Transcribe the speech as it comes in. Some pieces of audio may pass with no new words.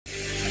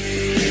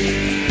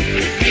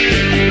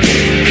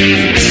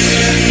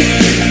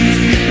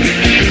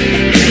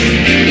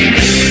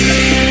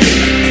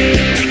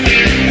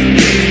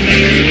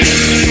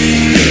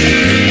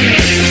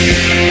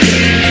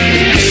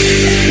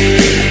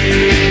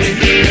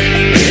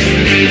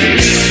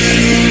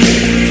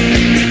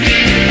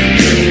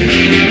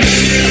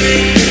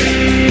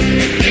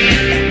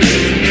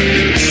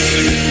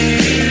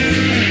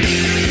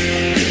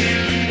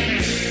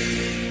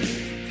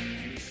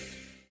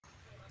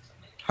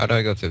How do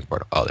I go through the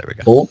portal? Oh, there we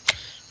go. Oh,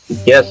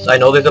 yes, I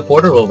know there's a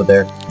portal over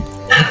there.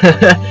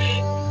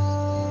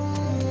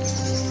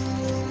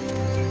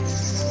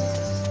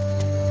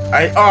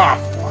 Oh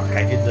fuck!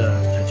 I did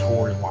the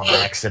tutorial on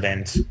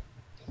accident.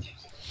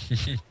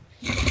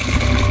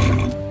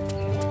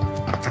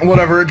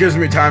 Whatever, it gives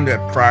me time to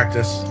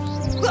practice.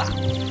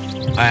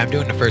 I'm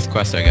doing the first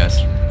quest, I guess.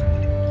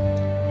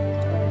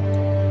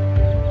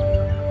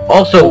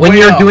 Also, when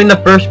you're doing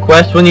the first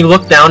quest, when you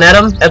look down at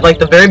them, at like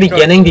the very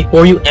beginning,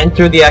 before you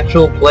enter the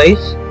actual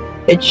place,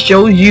 it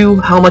shows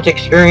you how much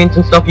experience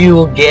and stuff you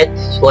will get,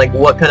 like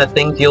what kind of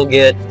things you'll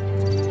get,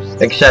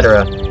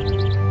 etc.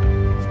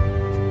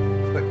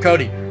 But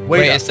Cody,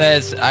 Wait, up. it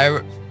says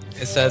alright,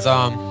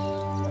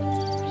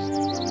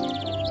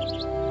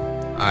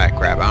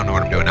 crap, I don't know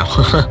what I'm doing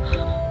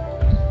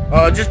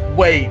now. Just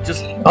wait,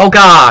 Oh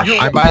gosh!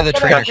 I'm by the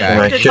trainer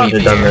guy. I shouldn't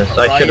have done this.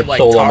 I should have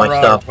sold all my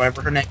stuff.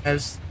 Whatever her name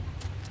is.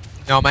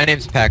 No, my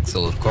name's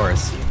Paxel, of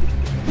course.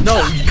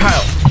 No,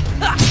 Kyle.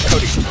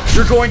 Cody,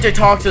 you're going to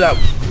talk to that...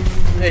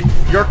 Hey,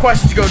 your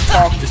quest is to go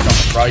talk to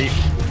someone, right?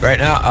 Right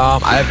now,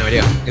 I have no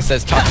idea. It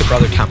says talk to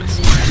Brother Thomas.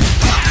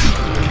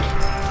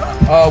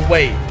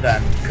 Wait,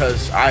 then,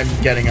 because I'm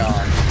getting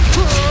on.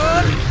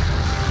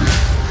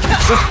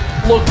 Just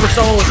look for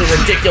someone with a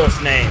ridiculous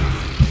name.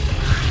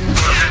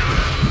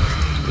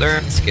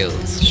 Learn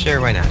skills. Sure,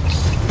 why not?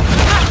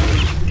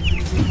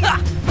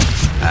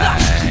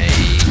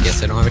 I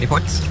guess I don't have any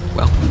points.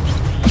 Well.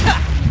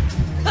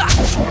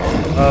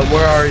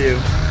 Where are you?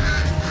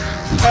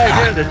 Hey,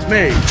 dude, it's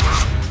me.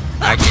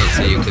 I can't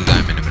see you because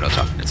I'm in the middle of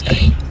talking to this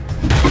guy.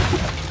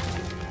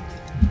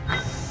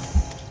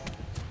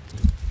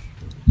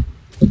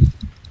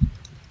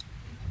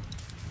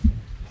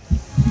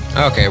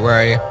 Okay, where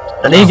are you?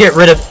 I need to get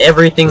rid of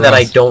everything that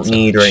I don't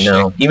need right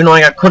now. Even though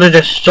I could have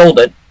just sold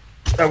it.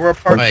 We're a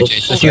part I'm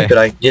so stupid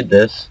I did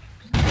this.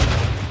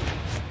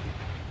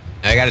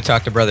 I gotta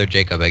talk to Brother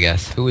Jacob, I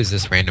guess. Who is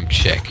this random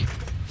chick?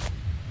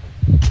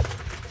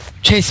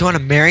 Chase, you wanna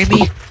marry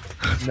me?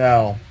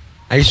 No.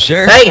 Are you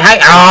sure? Hey,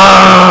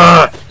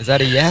 Is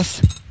that a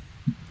yes?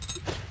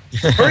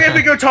 We're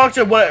gonna go talk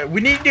to what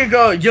we need to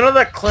go. You know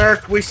that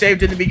cleric we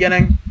saved in the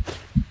beginning?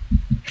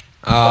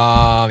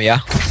 Yeah.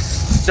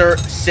 Sir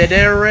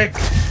Sideric?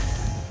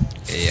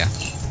 Yeah.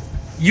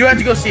 You have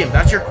to go see him.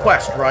 That's your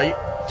quest, right?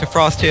 To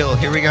Frost Hill,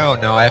 here we go.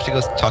 No, I have to go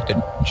talk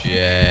to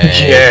Jay.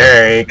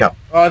 Jacob.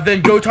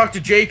 Then go talk to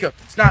Jacob.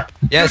 It's not.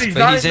 Yes, dude, he's but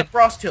not he's in in the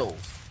Frost Hills.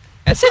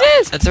 Yes, it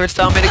is. That's where it's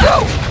telling me to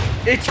go.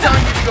 It's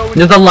telling you to go.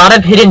 There's a lot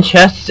of hidden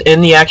chests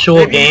in the actual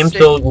Maybe game, stay-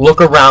 so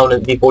look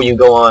around before you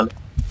go on.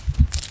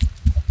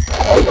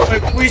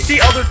 Like, we see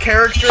other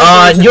characters.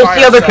 You'll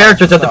see other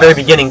characters at the very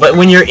beginning, but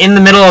when you're in the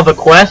middle of a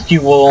quest,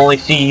 you will only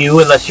see you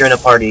unless you're in a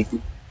party.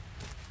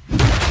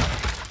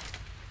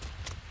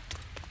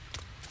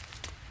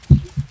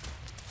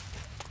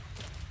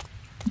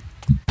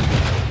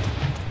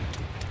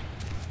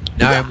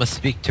 Now I must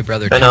speak to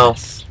Brother I know.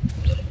 Thomas.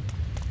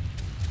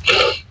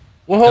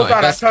 Well, hold No, on.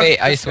 investigate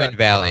I've talked to this Icewind guy.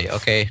 Valley.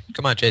 Okay,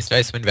 come on, Chase, to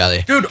Icewind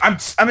Valley. Dude, I'm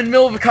in the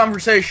middle of a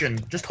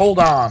conversation. Just hold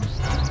on.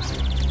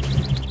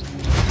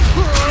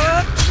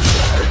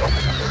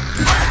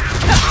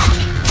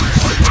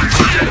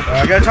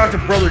 I gotta talk to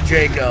Brother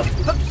Jacob.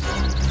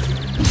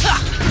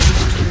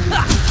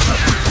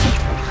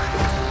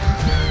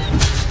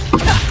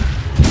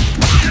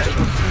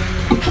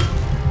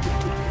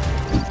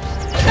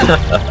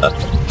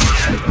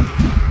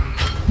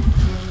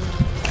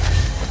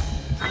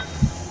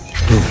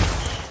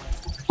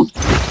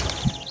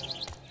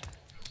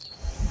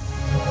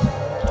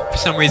 For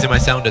some reason, my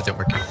sound isn't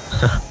working.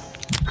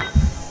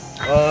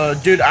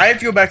 Dude, I have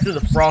to go back to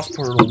the Frost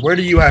Portal. Where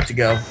do you have to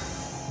go?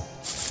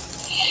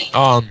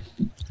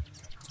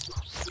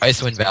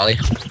 Icewind Valley.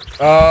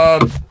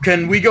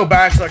 Can we go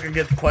back so I can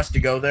get the quest to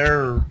go there?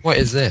 Or... What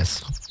is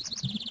this?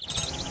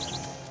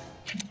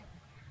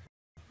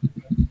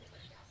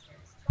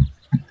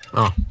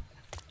 Oh,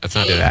 let's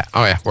not do that.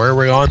 Oh yeah, where are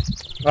we going?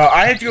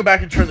 I have to go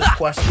back and turn this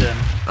quest in.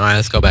 Alright,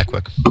 let's go back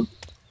quick.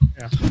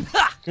 Yeah.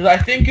 Because I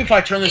think if I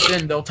turn this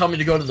in, they'll tell me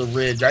to go to the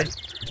ridge.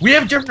 We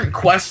have different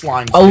quest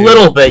lines. A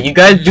little bit. You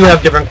guys do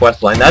have different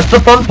quest lines. That's the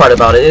fun part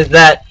about it, is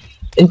that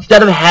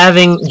instead of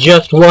having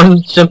just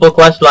one simple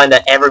quest line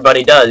that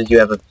everybody does, you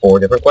have 4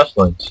 different quest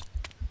lines.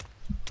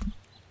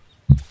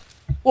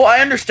 Well, I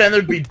understand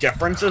there'd be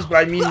differences, but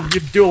I mean, you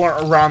do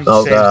around the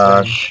Oh same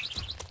gosh.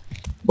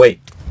 Wait.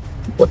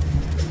 What?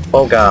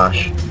 Oh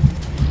gosh.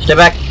 Stay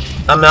back.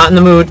 I'm not in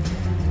the mood.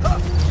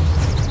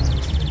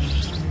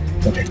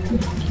 Okay.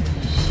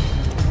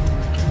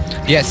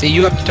 Yeah, see,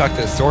 you have to talk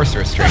to the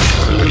sorceress straight.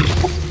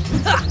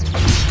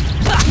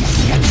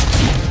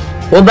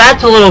 Well,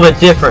 that's a little bit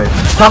different.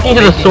 Talking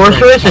to the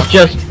sorceress is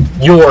just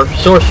your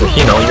sorceress.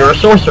 You know, you're a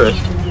sorceress.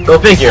 Go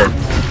figure.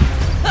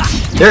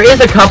 There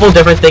is a couple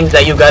different things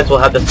that you guys will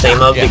have the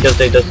same of because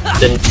they just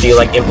didn't feel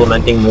like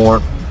implementing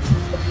more,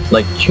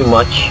 like, too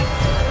much.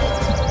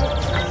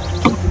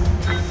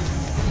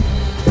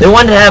 They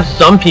wanted to have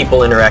some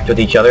people interact with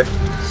each other.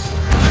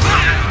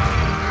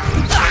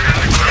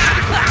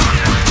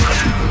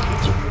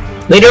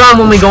 Later on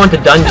when we go into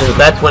dungeons,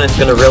 that's when it's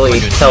gonna really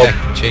help.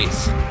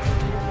 Chase.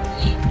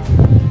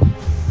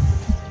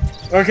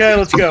 Okay,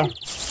 let's go.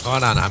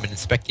 Hold on, I'm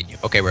inspecting you.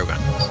 Okay, where are we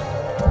going?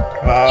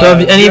 So have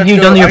any of you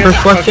done your first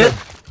quest yet?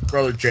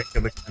 Brother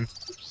Jacob again.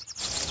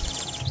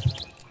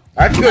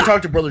 I have to go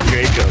talk to Brother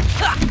Jacob.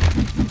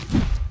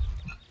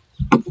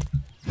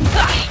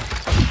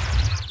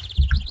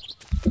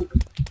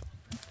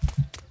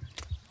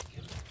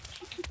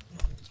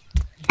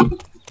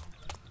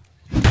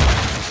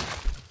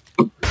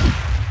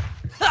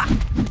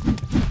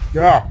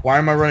 Yeah, why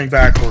am I running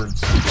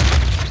backwards?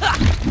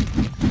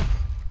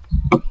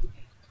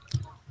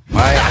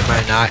 Why am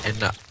I not in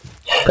the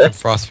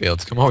frost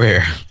fields? Come over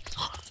here.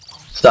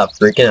 Stop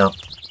freaking out.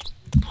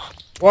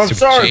 Well, I'm Super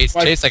sorry.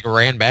 Chase like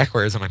ran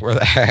backwards. I'm like, where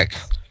the heck?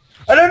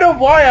 I don't know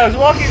why. I was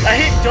walking. I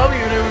hit W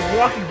and it was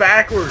walking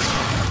backwards.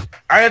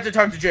 I have to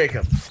talk to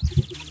Jacob.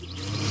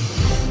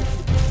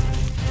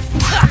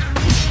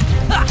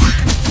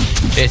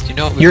 Chase, do you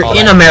know what we You're call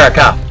in that?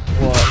 America.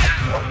 What?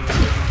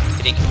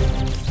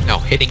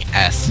 Hitting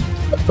S.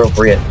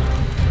 Appropriate.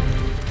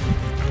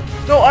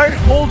 No, I'm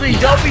holding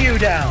W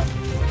down.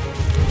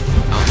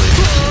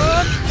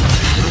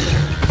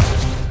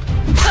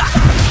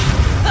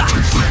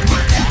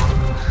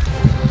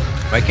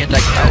 Why can't I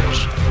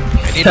crouch?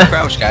 I need to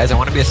crouch, guys. I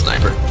want to be a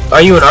sniper.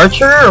 Are you an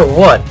archer or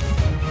what?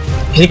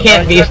 'Cause you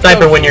can't be a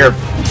sniper when you're a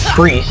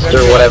priest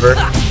or whatever.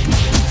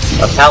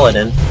 A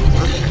paladin.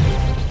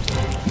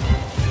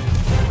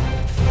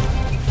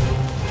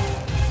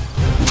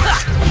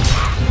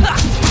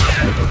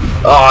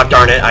 Oh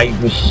darn it! I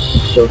was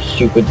so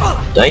stupid.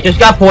 I just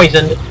got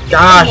poisoned.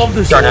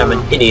 Gosh darn it! I'm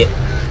an idiot.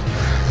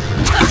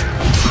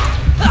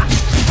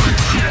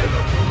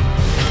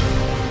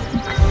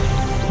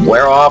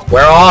 Wear off!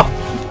 Wear off!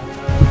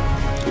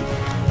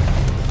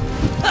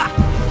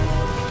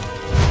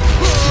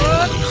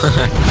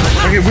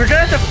 Okay, we're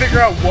gonna have to figure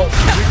out which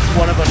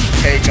one of us to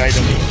take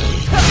items.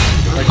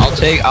 Like,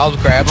 I'll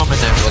grab them and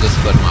then we'll just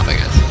split them up, I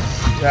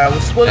guess. yeah,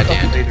 we'll split it At the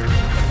up end.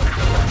 later.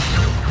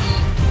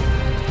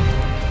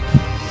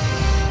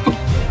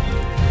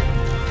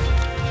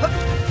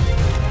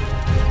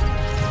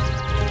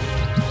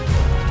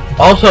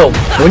 Also,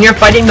 when you're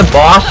fighting the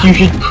boss, you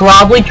should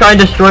probably try and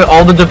destroy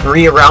all the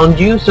debris around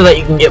you so that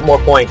you can get more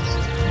points.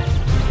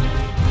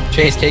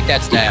 Chase, take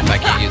that staff. I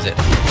can't use it.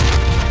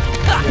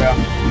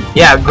 Yeah.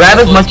 Yeah, grab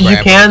as much as you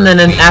can, and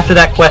then after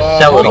that quest,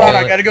 sell it Hold on, all.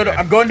 I gotta go to.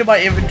 I'm going to my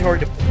inventory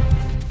to.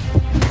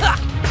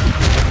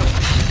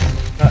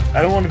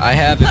 I don't want to. I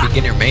have a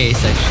beginner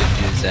mace. I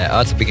should use that.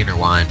 Oh, it's a beginner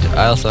wand.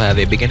 I also have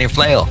a beginner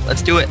flail.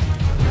 Let's do it.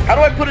 How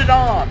do I put it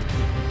on?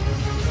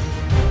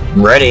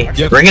 I'm ready.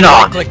 Bring it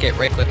on. Right click it.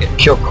 Right click it.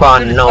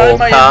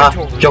 Chokanoka.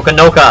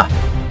 Chokanoka.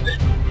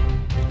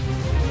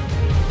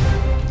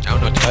 I don't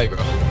know what to tell you,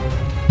 bro.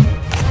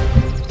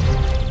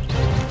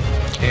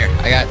 Here,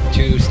 I got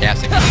 2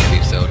 staffs I can give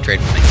you, so trade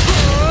with me.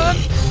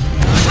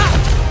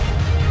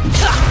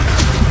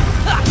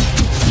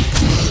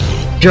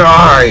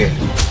 Die.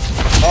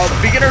 The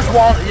beginner's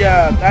wand.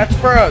 Yeah, that's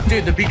for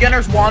dude. The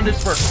beginner's wand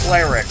is for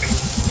cleric.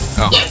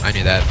 Oh, I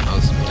knew that. I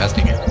was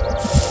testing it.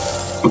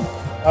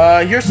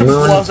 Here's some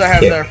Moon gloves I have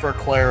kick. there for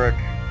cleric.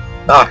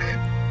 Ugh.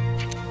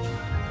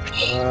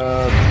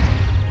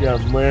 Yeah,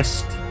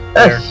 list.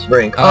 There. That's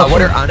very what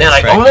confident. are honest Man,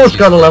 I fragments almost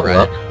got a used for,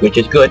 level up, which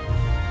is good.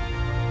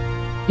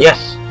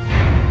 Yes.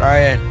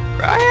 Ryan.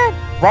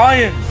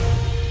 Ryan.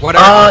 What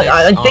are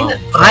I think that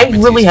I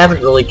really haven't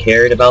really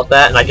cared about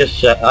that, and I just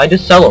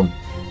sell them.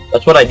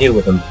 That's what I do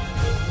with them.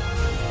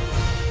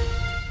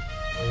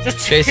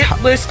 Just Chase, hit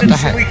what list the and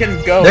heck? so we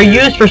can go. They're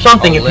used for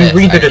something if you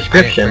read the I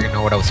description. didn't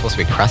know what I was supposed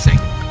to be pressing.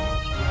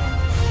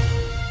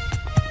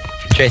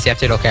 Chase, you have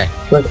to hit OK.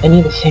 With any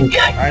of the same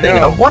kind I of thing,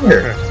 know. I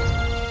wonder.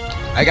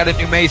 I got a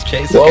new mace,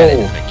 Chase. Look at it.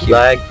 Whoa, Isn't it cute?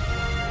 lag.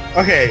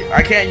 Okay,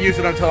 I can't use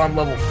it until I'm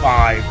level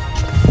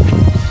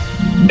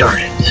 5. Darn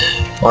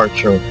it.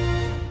 Archer.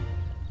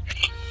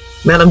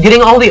 Man, I'm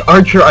getting all the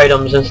archer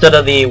items instead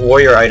of the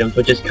warrior items,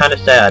 which is kind of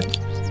sad.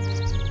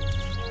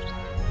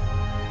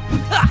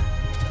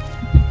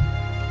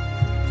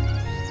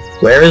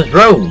 Where is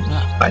Rose?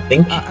 I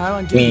think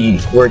we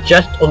were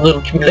just a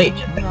little too late.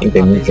 I think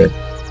they moved her.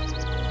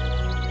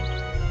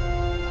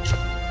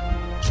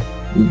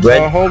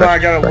 Red Hold on, I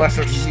got a crest.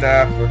 lesser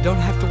staff. Don't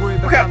have to worry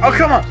about Okay, oh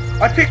come on!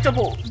 I picked up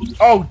a...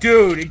 Oh,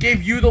 dude, it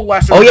gave you the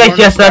lesser... Oh yes,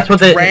 learner yes, that's staff.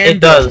 what It's it random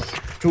does.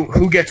 To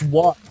who gets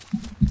what.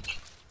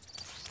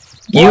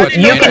 You Well, it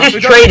you doesn't- can it just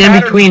doesn't trade in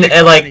matter between who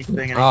picks like anything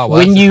anymore. Oh, well,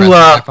 when that's you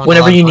impressive. I found a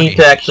whenever lot you of need money.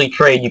 to actually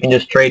trade, you can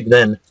just trade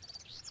then.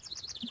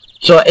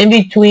 So in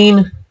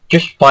between,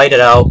 just fight it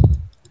out.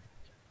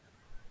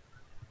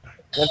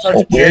 Let's talk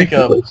Oh, to weird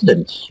Jacob.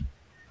 coincidence.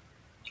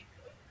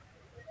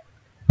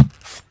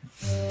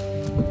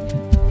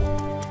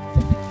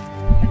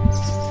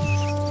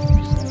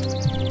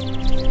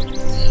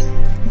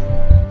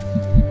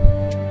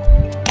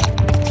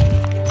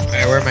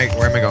 Hey, where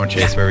am I going,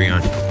 Chase? Where are we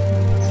going?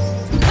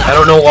 I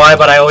don't know why,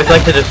 but I always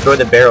like to destroy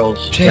the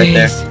barrels right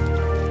there.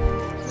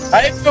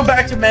 I have to go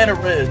back to Mana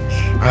Ridge.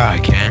 Oh, I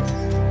can't.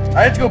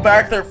 I have to go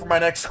back there for my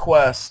next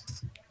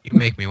quest. You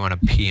make me want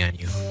to pee on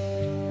you.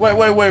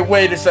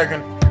 Wait a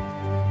second.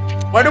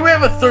 Why do we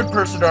have a third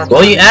person to our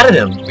Well, you added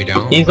him. We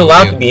don't. He's Well,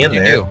 allowed you- to be in you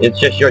there. do. It's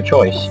just your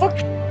choice. Fuck.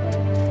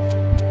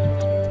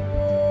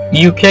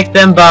 You kick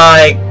them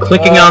by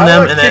clicking on how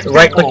them do I and then kick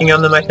right-clicking people?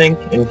 on them, I think,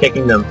 and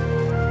kicking them.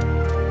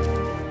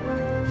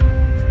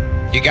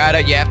 You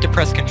have to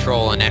press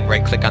control and then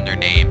right click on their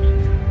name.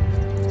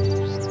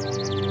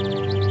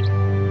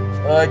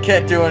 I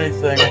can't do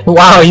anything.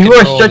 Wow, Press you are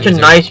control, such a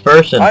loser. nice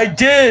person. I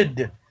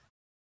did!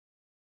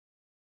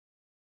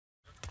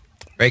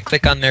 Right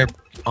click on their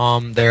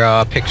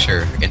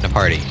picture in the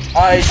party.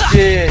 I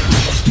did!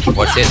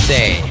 What's it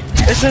say?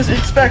 It says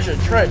inspection,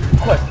 try,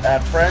 click,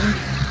 add friend,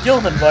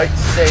 guild invite,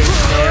 save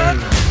name.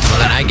 Well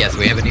then I guess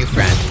we have a new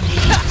friend.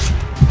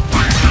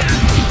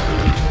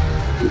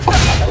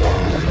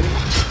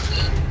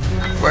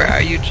 Where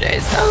are you,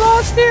 Chase? I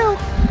lost you!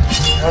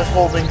 I was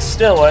holding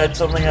still, I had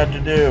something I had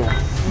to do.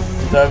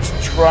 I was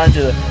trying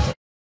to...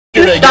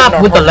 You Get stop in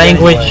our with the party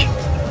language. anyway.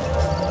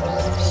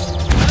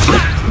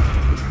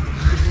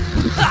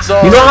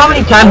 Sorry, You know how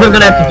many times I'm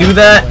gonna have to do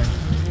that?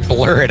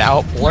 Blur it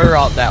out. Blur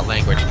out that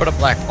language. Put a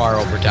black bar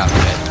over top of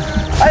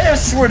it. I have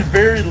sworn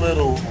very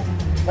little.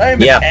 I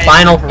am Yeah, an angry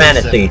Final person.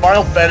 Fantasy.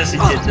 Final Fantasy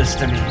did this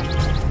to me.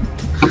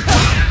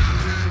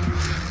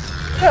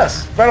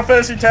 Yes, Final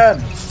Fantasy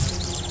X.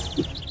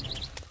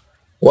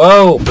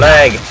 Whoa,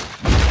 flag.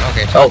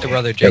 Okay, talk to Okay,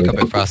 Brother there we Jacob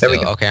go. at There we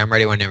Frostville. go. Okay, I'm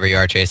ready whenever you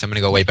are, Chase. I'm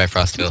gonna go wait by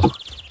Frostville.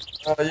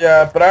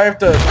 Yeah, but I have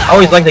to... I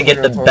always like to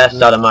get the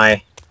best out of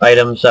my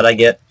items that I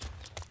get.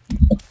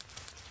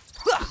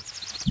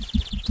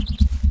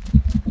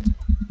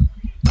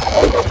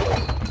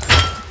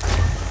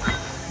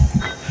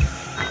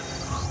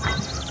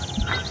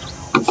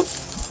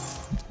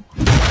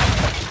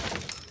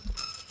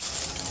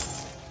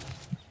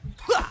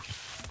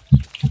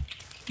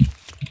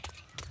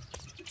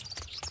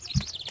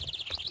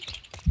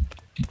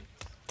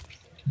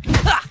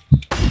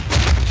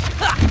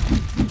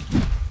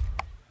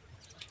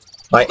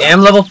 I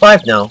am level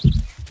 5 now.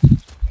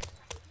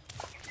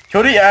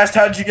 Cody asked,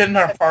 how did you get in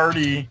our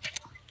party?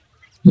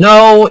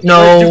 No,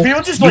 no. Like, do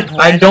people just, like,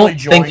 I randomly don't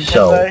join, think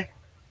so. can't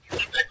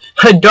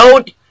I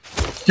don't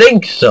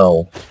think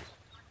so.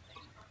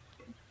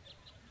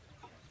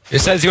 It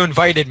says you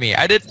invited me.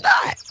 I did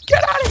not.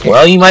 Get out of here.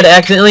 Well, you might have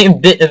accidentally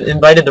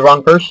invited the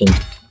wrong person.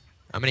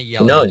 I'm gonna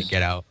yell Who at you knows? to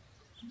get out.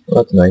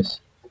 Well, that's nice.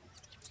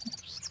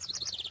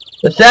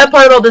 The sad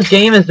part about this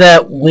game is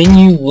that when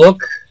you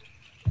look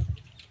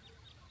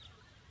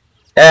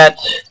at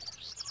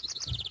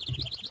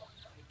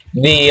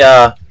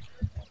the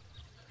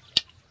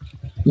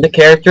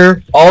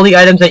character, all the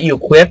items that you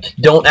equipped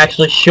don't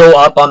actually show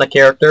up on the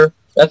character.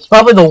 That's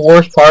probably the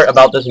worst part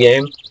about this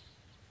game.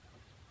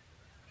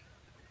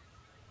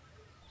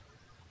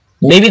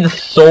 Maybe the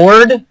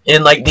sword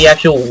and like the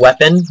actual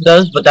weapon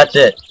does, but that's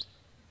it.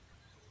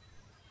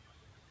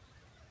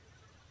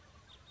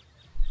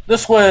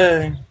 This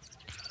way.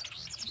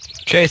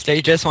 Chase,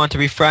 they just want to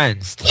be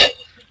friends.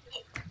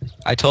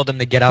 I told them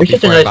to get out You're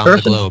such a before I nice bombed the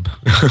person.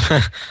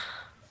 globe.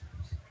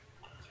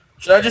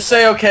 Should I just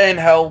say okay and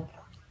help?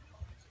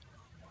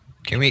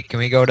 Can we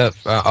go to...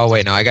 oh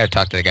wait, no, I gotta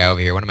talk to the guy over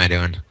here. What am I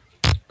doing?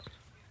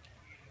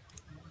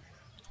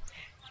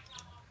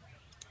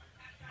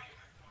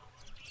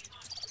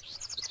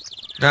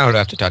 Now I do I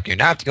have to talk to you.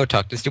 Now I have to go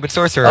talk to the stupid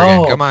sorcerer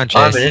again. Come on, I'm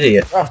Chase. an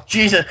idiot. Oh,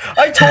 Jesus.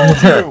 I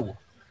told you.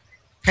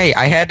 Hey,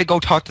 I had to go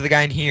talk to the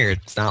guy in here.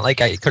 It's not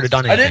like I could have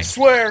done I anything. didn't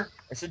swear.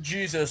 I said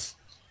Jesus.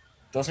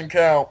 Doesn't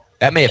count.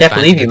 That may have Can't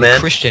believe offended you, the man.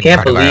 Christian Can't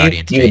part of our believe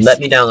audience, you would Chase. let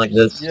me down like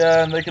this.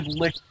 Yeah, and they could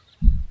lick...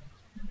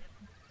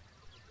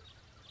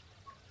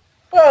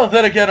 Well,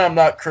 then again, I'm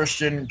not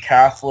Christian,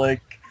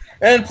 Catholic.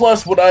 And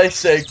plus, what I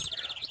say...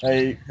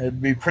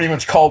 I'd be pretty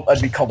much called...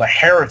 I'd be called a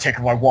heretic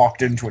if I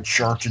walked into a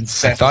church and I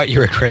said... thought you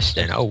were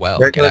Christian. Oh well,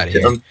 Very get out of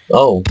good. here.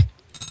 Oh.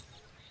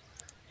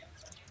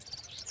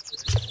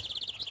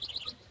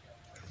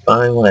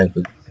 Fine,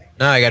 whatever.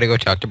 Now I gotta go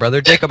talk to Brother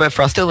Jacob at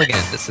Frostville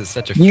again. This is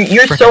such a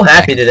You're frickin' so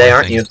back happy and today, forth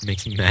aren't thing. you? It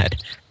makes me mad.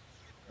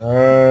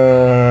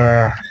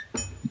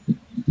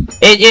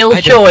 It'll Hi,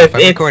 show Jacob,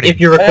 I'm if recording.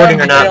 you're recording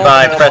or I'm not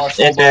by recording. press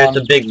if Hold there's on.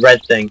 a big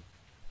red thing.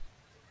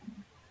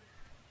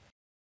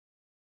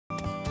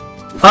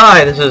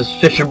 Hi, this is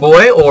Fisher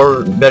Boy,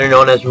 or better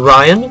known as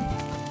Ryan.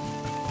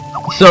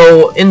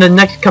 So, in the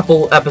next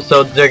couple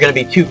episodes, there are going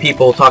to be two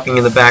people talking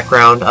in the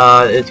background.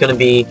 It's going to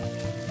be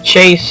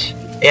Chase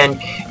and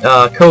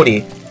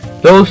Cody.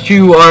 Those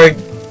two are...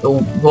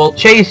 Well,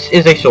 Chase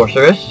is a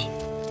sorceress,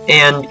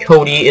 and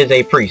Cody is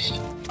a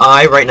priest.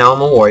 I, right now, am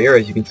a warrior,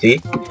 as you can see.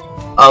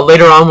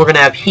 Later on, we're going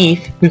to have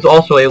Heath, who's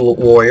also a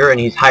warrior, and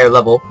he's higher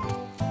level.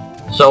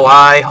 So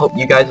I hope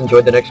you guys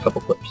enjoyed the next couple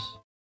clips.